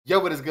Yo,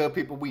 what is good,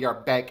 people? We are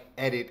back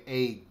at it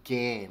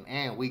again,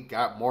 and we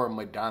got more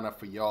Madonna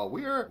for y'all.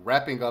 We are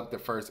wrapping up the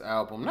first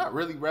album. Not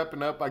really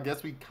wrapping up. I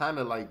guess we kind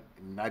of like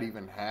not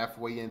even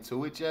halfway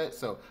into it yet.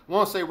 So, we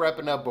won't say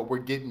wrapping up, but we're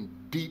getting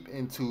deep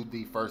into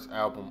the first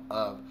album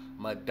of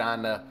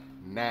Madonna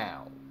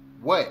now.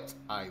 What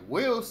I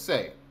will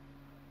say,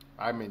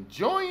 I'm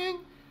enjoying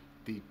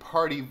the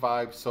party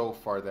vibe so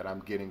far that I'm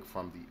getting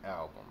from the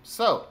album.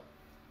 So,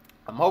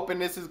 I'm hoping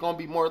this is going to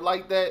be more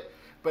like that.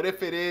 But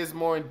if it is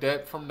more in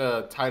depth from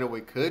the title,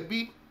 it could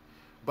be.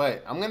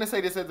 But I'm going to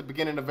say this at the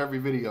beginning of every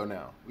video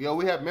now. Yo,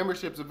 we have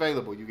memberships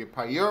available. You get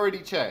priority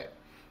chat.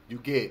 You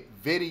get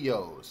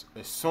videos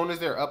as soon as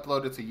they're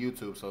uploaded to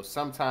YouTube. So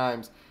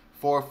sometimes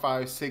 4,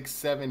 5, 6,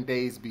 7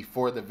 days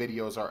before the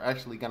videos are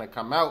actually going to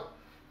come out.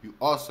 You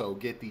also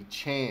get the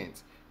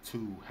chance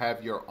to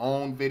have your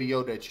own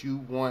video that you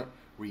want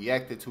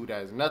reacted to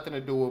that has nothing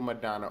to do with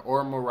Madonna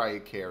or Mariah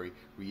Carey,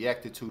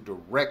 reacted to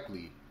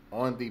directly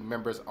on the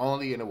members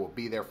only, and it will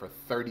be there for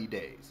 30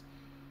 days.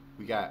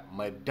 We got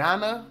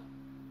Madonna,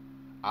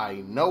 I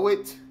Know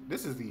It.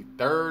 This is the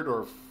third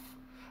or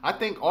I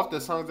think off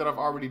the songs that I've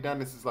already done,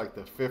 this is like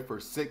the 5th or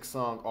 6th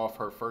song off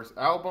her first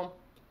album.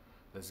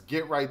 Let's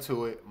get right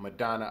to it.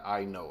 Madonna,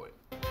 I Know It.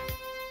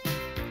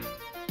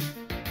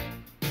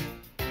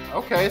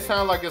 Okay, it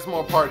sounds like it's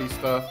more party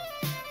stuff.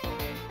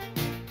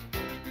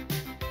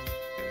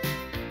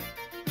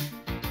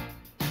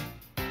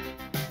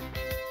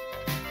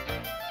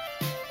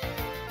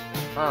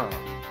 I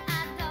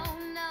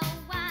don't know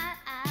why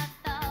I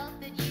thought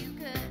that you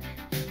could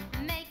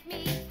make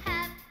me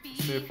happy.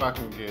 See if I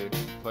can get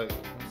play.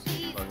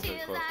 These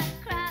tears I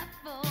cry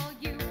for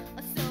you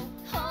are so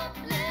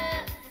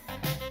hopeless.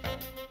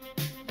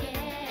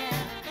 Yeah,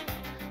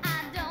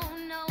 I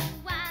don't know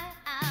why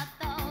I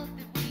thought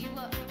that we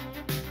were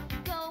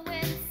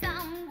going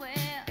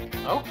somewhere.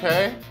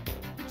 Okay.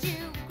 But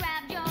you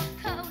grabbed your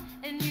coat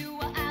and you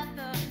were out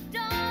the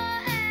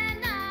door, and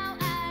now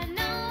I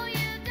know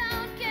you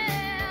don't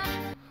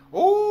care.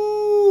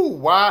 Ooh,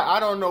 why? I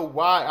don't know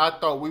why I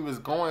thought we was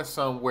going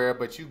somewhere,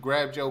 but you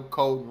grabbed your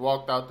coat and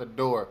walked out the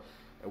door.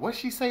 What'd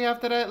she say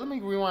after that? Let me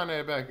rewind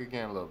that back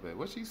again a little bit.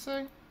 What'd she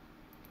say?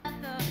 Out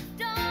the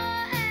door,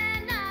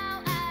 and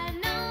now I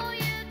know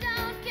you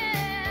don't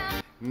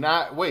care.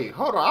 Not, wait,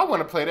 hold on. I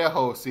want to play that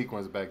whole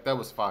sequence back. That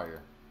was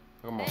fire.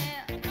 Come on.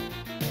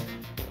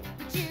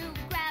 But you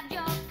grabbed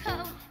your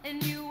coat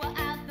and you were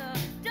out the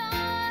door,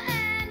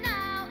 and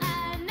now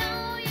I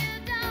know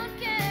you don't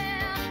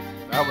care.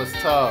 That was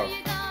tough.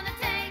 You're gonna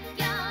take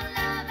your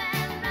love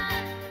and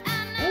run. I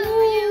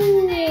know you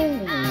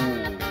think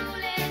I'm the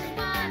foolish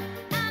one.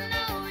 I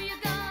know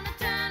you're gonna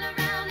turn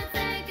around and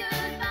say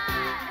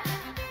goodbye.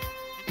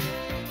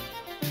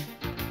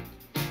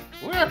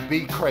 Where that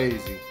beat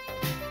crazy?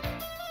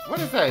 What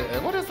is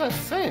that? What is that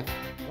synth?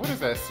 What is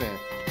that synth?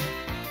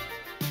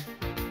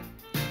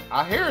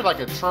 I hear it like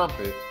a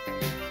trumpet.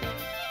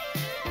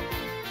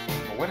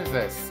 But what is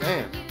that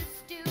synth?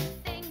 Used to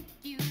think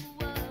you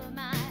were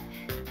my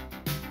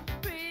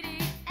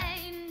pretty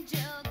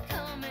angel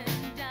coming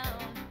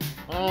down.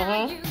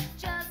 Now you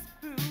just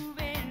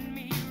proven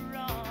me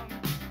wrong.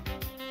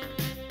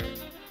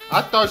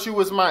 I thought you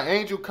was my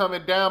angel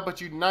coming down,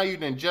 but now you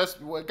done just,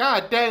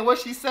 God dang, what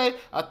she say?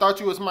 I thought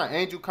you was my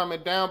angel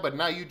coming down, but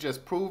now you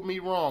just proved me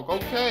wrong.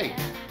 Okay.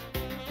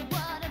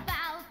 What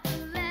about the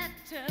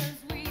letters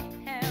we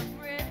have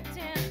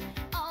written?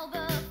 All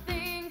the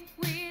things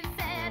we've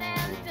said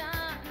and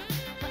done.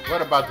 But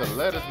What I about the just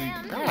letters we,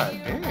 can't God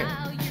believe damn.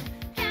 how you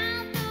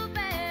count the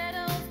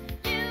battles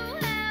you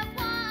have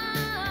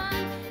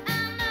won. I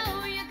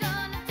know you're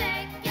gonna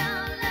take your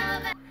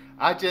love and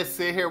I just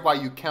sit here while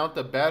you count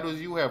the battles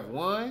you have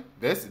won.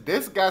 This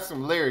got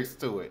some lyrics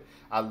to it.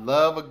 I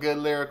love a good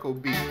lyrical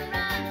beat. run.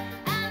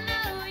 I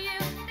know you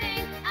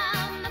think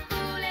I'm the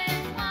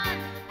foolish one.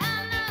 I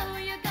know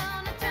you're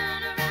gonna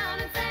turn around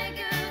and say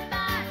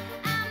goodbye.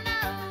 I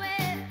know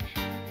it,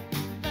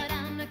 but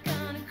I'm not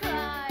gonna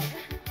cry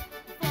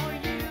for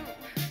you,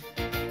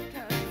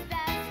 'cause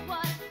that's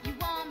what you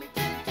want me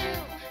to do.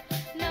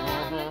 No,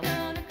 I'm not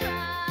gonna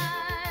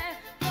cry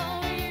for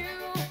you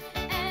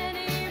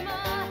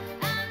anymore.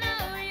 I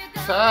know you're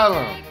gonna Tell 'em.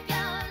 take your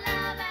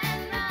love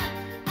and run.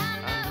 I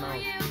know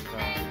you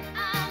think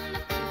I'm the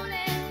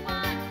foolish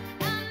one.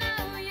 I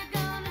know you're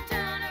gonna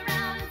turn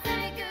around and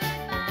say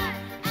goodbye.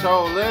 So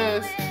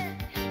Liz,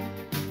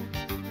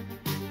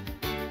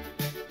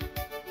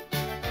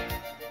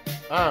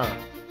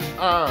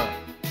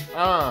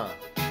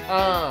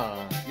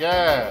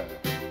 yeah.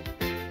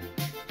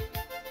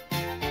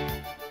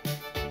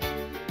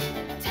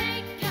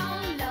 Take your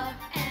love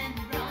and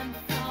run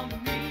from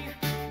me.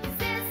 Is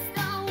this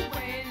the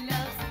way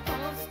love's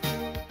supposed to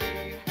be?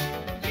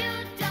 You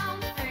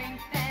don't think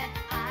that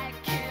I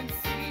can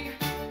see?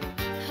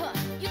 Huh,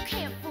 you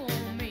can't fool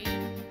me.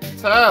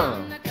 Tell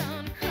I'm him. not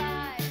gonna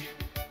cry.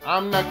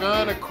 I'm not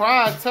gonna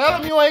cry. Tell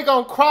him you ain't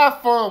gonna cry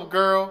for him,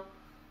 girl.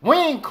 We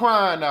ain't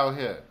crying out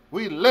here.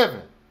 We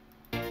living.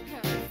 'Cause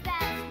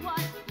that's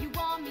what you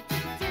want me to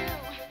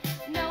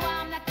do. No,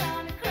 I'm not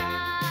gonna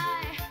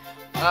cry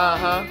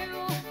for you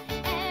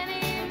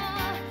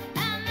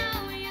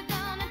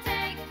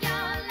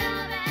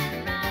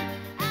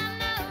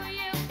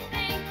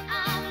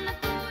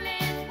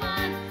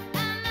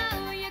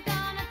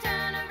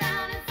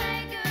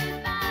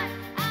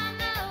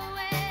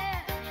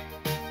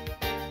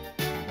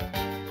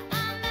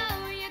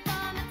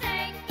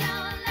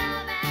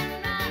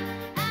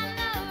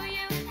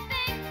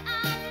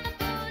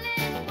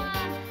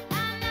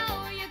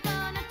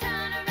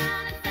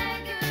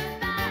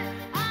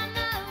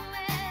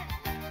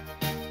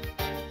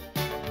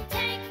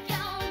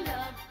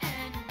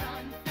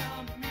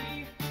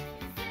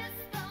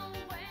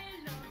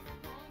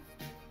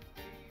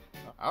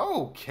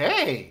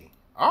Okay.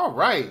 All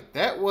right.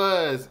 That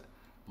was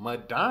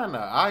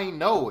Madonna. I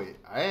know it.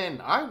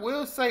 And I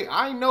will say,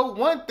 I know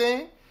one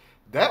thing.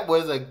 That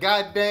was a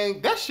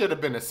goddamn, that should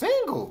have been a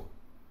single.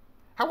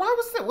 How, why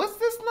was that? Was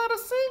this not a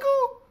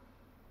single?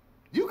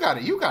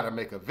 You gotta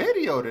make a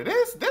video to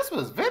this. This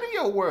was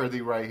video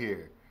worthy right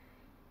here.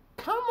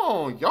 Come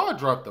on, y'all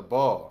dropped the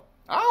ball.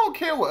 I don't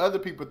care what other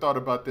people thought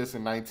about this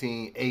in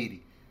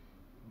 1980.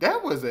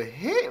 That was a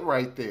hit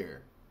right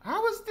there.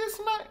 How is this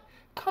not?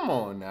 Come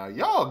on now,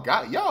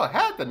 y'all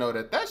had to know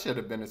that should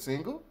have been a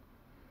single.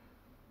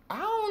 I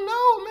don't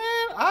know,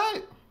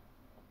 man.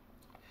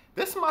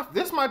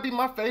 This might be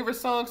my favorite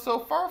song so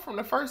far from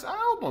the first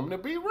album. To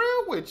be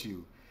real with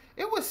you,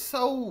 it was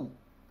so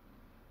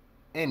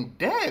in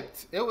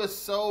depth. It was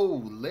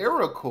so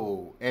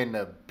lyrical, and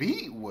the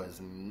beat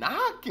was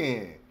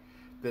knocking.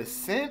 The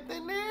synth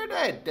in there,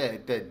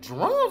 that the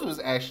drums was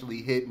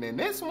actually hitting in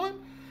this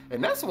one.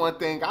 And that's one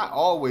thing I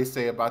always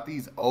say about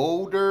these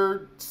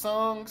older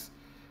songs.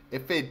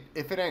 If it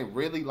ain't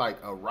really like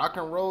a rock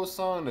and roll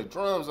song, the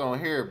drums on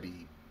here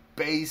be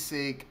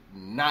basic,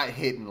 not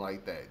hitting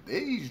like that.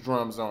 These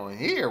drums on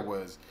here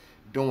was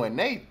doing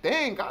they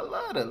thing. I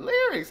love the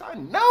lyrics. I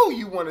know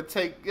you want to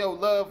take your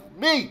love from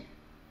me.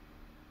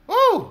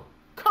 Woo!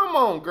 Come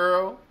on,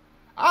 girl.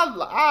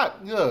 I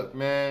look,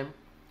 man.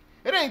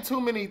 It ain't too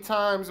many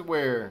times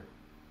where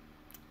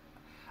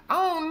I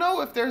don't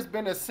know if there's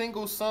been a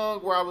single song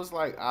where I was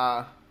like,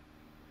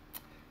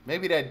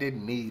 maybe that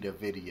didn't need a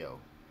video.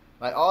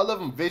 Like, all of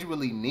them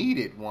visually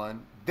needed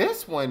one.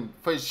 This one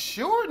for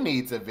sure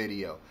needs a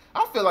video.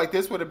 I feel like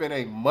this would have been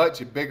a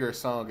much bigger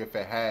song if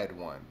it had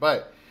one.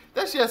 But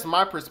that's just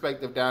my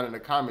perspective down in the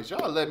comments.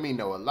 Y'all let me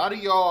know. A lot of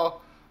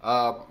y'all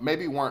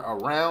maybe weren't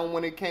around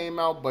when it came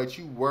out, but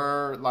you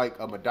were like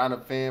a Madonna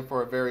fan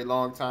for a very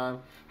long time.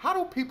 How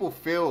do people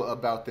feel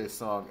about this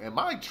song? Am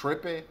I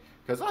tripping?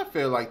 Because I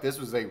feel like this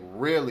was a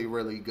really,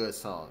 really good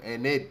song.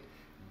 And it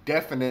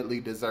definitely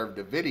deserved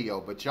a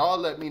video. But y'all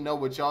let me know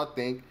what y'all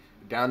think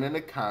down in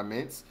the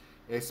comments.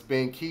 It's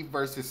been Keith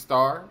vs.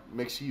 Star.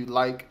 Make sure you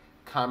like,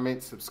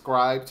 comment,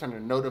 subscribe, turn the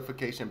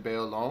notification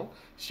bell on.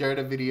 Share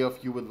the video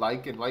if you would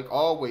like. And like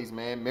always,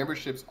 man,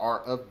 memberships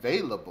are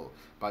available.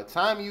 By the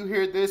time you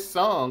hear this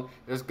song,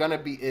 there's going to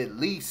be at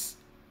least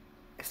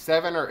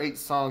 7 or 8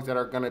 songs that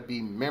are going to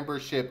be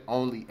membership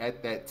only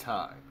at that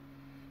time.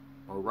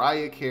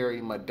 Mariah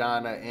Carey,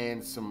 Madonna,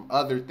 and some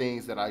other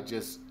things that I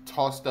just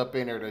tossed up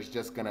in there that's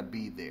just going to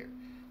be there.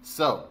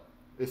 So,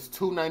 it's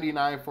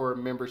 $2.99 for a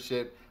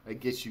membership.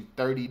 It gets you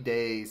 30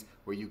 days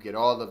where you get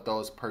all of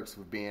those perks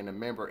for being a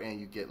member, and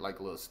you get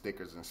like little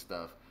stickers and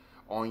stuff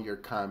on your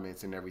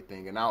comments and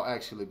everything. And I'll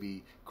actually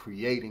be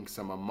creating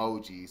some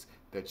emojis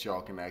that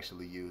y'all can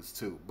actually use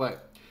too.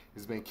 But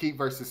it's been Keith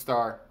vs.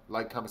 Star.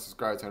 Like, comment,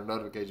 subscribe, turn the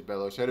notification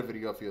bell on. Share the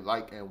video if you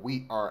like, and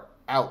we are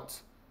out.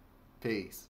 Peace.